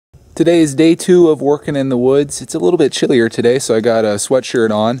Today is day 2 of working in the woods. It's a little bit chillier today, so I got a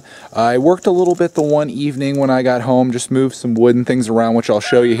sweatshirt on. I worked a little bit the one evening when I got home, just moved some wood and things around, which I'll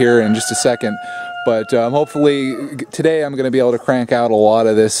show you here in just a second. But hopefully today I'm going to be able to crank out a lot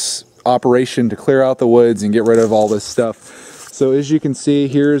of this operation to clear out the woods and get rid of all this stuff. So as you can see,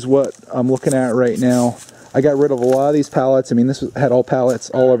 here's what I'm looking at right now. I got rid of a lot of these pallets. I mean, this had all pallets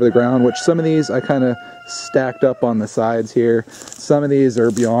all over the ground, which some of these I kind of stacked up on the sides here. Some of these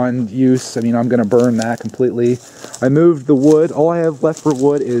are beyond use. I mean, I'm going to burn that completely. I moved the wood. All I have left for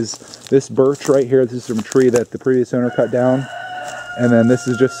wood is this birch right here. This is from a tree that the previous owner cut down. And then this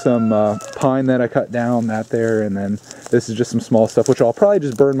is just some pine that I cut down, that there. And then this is just some small stuff, which I'll probably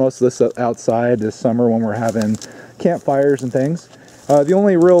just burn most of this outside this summer when we're having campfires and things. The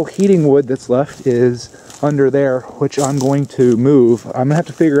only real heating wood that's left is under there, which I'm going to move. I'm gonna have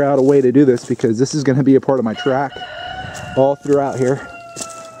to figure out a way to do this because this is gonna be a part of my track all throughout here.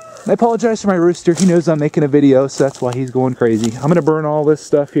 I apologize for my rooster. He knows I'm making a video, so that's why he's going crazy. I'm gonna burn all this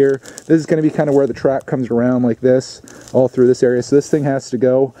stuff here. This is gonna be kind of where the track comes around like this, all through this area. So this thing has to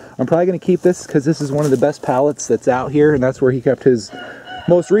go. I'm probably gonna keep this because this is one of the best pallets that's out here, and that's where he kept his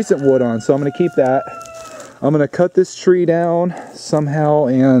most recent wood on. So I'm gonna keep that. I'm going to cut this tree down somehow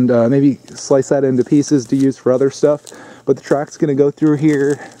and maybe slice that into pieces to use for other stuff. But the track's going to go through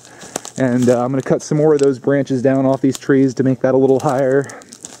here, and I'm going to cut some more of those branches down off these trees to make that a little higher.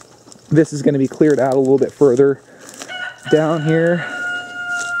 This is going to be cleared out a little bit further. Down here,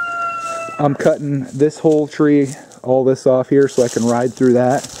 I'm cutting this whole tree, all this off here so I can ride through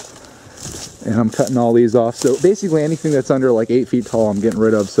that. And I'm cutting all these off. So basically anything that's under like 8 feet tall I'm getting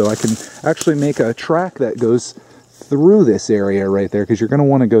rid of, so I can actually make a track that goes through this area right there, because you're going to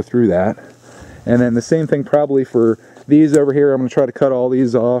want to go through that. And then the same thing probably for these over here. I'm going to try to cut all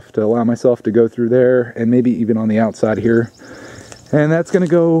these off to allow myself to go through there, and maybe even on the outside here. And that's going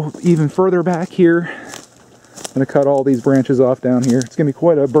to go even further back here. I'm going to cut all these branches off down here. It's going to be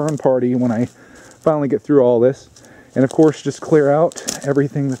quite a burn party when I finally get through all this. And of course, just clear out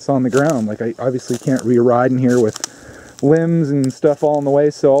everything that's on the ground. Like, I obviously can't be riding here with limbs and stuff all in the way,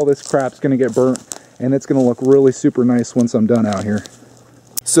 so all this crap's gonna get burnt, and it's gonna look really super nice once I'm done out here.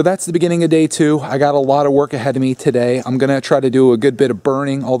 So that's the beginning of day 2. I got a lot of work ahead of me today. I'm going to try to do a good bit of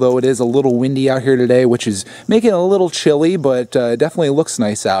burning, although it is a little windy out here today, which is making it a little chilly, but definitely looks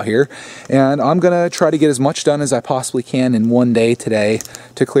nice out here. And I'm going to try to get as much done as I possibly can in one day today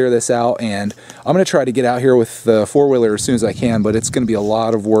to clear this out. And I'm going to try to get out here with the four-wheeler as soon as I can, but it's going to be a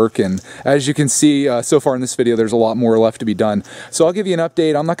lot of work. And as you can see so far in this video, there's a lot more left to be done. So I'll give you an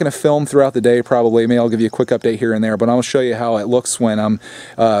update. I'm not going to film throughout the day probably. Maybe I'll give you a quick update here and there, but I'll show you how it looks when I'm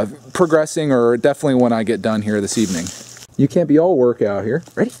progressing, or definitely when I get done here this evening. You can't be all work out here.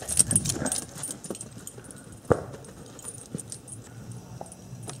 Ready?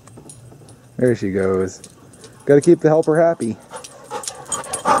 There she goes. Got to keep the helper happy.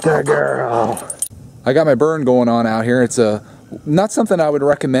 Good girl. I got my burn going on out here. It's not something I would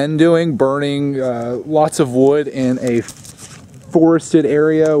recommend doing, burning lots of wood in a forested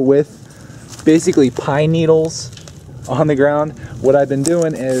area with basically pine needles on the ground. What I've been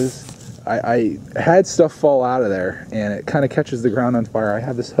doing is I had stuff fall out of there, and it kind of catches the ground on fire. I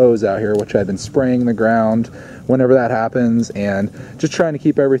have this hose out here which I've been spraying the ground whenever that happens, and just trying to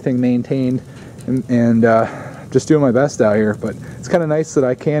keep everything maintained, and just doing my best out here. But it's kind of nice that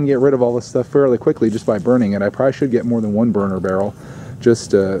I can get rid of all this stuff fairly quickly just by burning it. I probably should get more than one burner barrel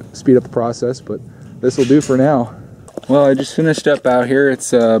just to speed up the process, but this will do for now. Well, I just finished up out here.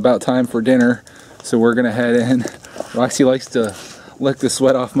 It's about time for dinner, so we're gonna head in. Roxy likes to lick the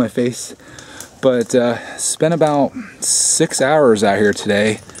sweat off my face, but spent about 6 hours out here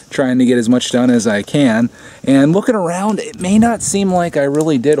today trying to get as much done as I can. And looking around, it may not seem like I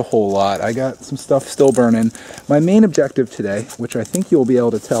really did a whole lot. I got some stuff still burning. My main objective today, which I think you'll be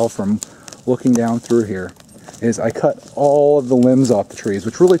able to tell from looking down through here, is I cut all of the limbs off the trees,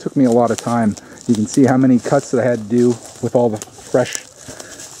 which really took me a lot of time. You can see how many cuts that I had to do with all the fresh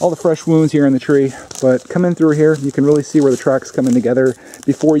wounds here in the tree. But coming through here, you can really see where the track's coming together.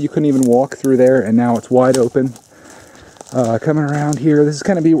 Before, you couldn't even walk through there, and now it's wide open. Coming around here, this is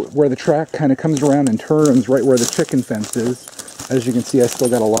going to be where the track kind of comes around and turns, right where the chicken fence is. As you can see, I still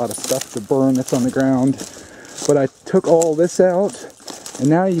got a lot of stuff to burn that's on the ground. But I took all this out, and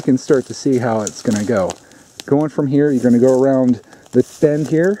now you can start to see how it's going to go. Going from here, you're going to go around the bend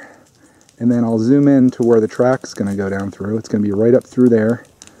here, and then I'll zoom in to where the track's going to go down through. It's going to be right up through there,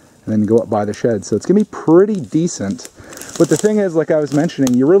 and then go up by the shed. So it's going to be pretty decent. But the thing is, like I was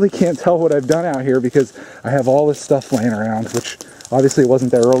mentioning, you really can't tell what I've done out here because I have all this stuff laying around, which obviously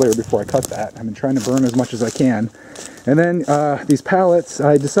wasn't there earlier before I cut that. I've been trying to burn as much as I can. And then these pallets,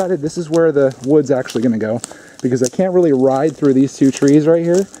 I decided this is where the wood's actually going to go because I can't really ride through these two trees right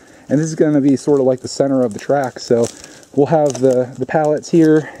here. And this is going to be sort of like the center of the track. So we'll have the pallets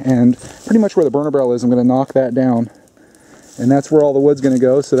here, and pretty much where the burner barrel is, I'm going to knock that down. And that's where all the wood's going to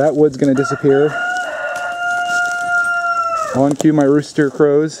go. So that wood's going to disappear. On cue my rooster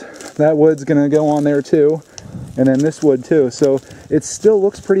crows. That wood's going to go on there too. And then this wood too. So it still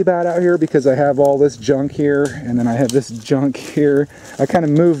looks pretty bad out here because I have all this junk here, and then I have this junk here. I kind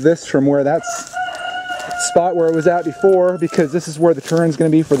of moved this from where that's spot where it was at before because this is where the turn's going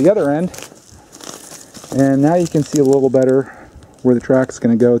to be for the other end. And now you can see a little better where the track's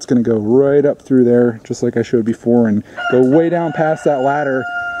going to go. It's going to go right up through there, just like I showed before, and go way down past that ladder.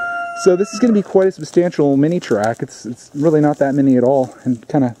 So this is going to be quite a substantial mini track. It's really not that many at all, and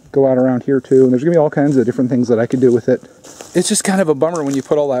kind of go out around here too. And there's going to be all kinds of different things that I could do with it. It's just kind of a bummer when you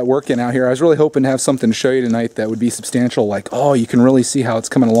put all that work in out here. I was really hoping to have something to show you tonight that would be substantial, like, oh, you can really see how it's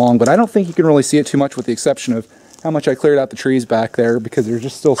coming along. But I don't think you can really see it too much, with the exception of how much I cleared out the trees back there, because there's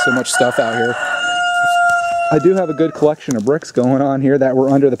just still so much stuff out here. I do have a good collection of bricks going on here that were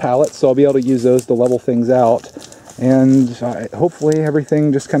under the pallets, so I'll be able to use those to level things out. And hopefully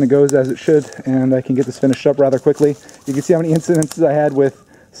everything just kind of goes as it should, and I can get this finished up rather quickly. You can see how many incidences I had with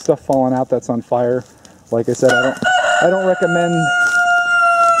stuff falling out that's on fire. Like I said, I don't recommend...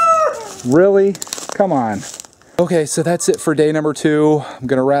 Really? Come on. Okay, so that's it for day number 2. I'm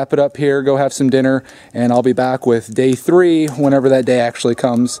going to wrap it up here, go have some dinner, and I'll be back with day 3 whenever that day actually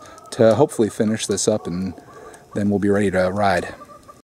comes to hopefully finish this up, and then we'll be ready to ride.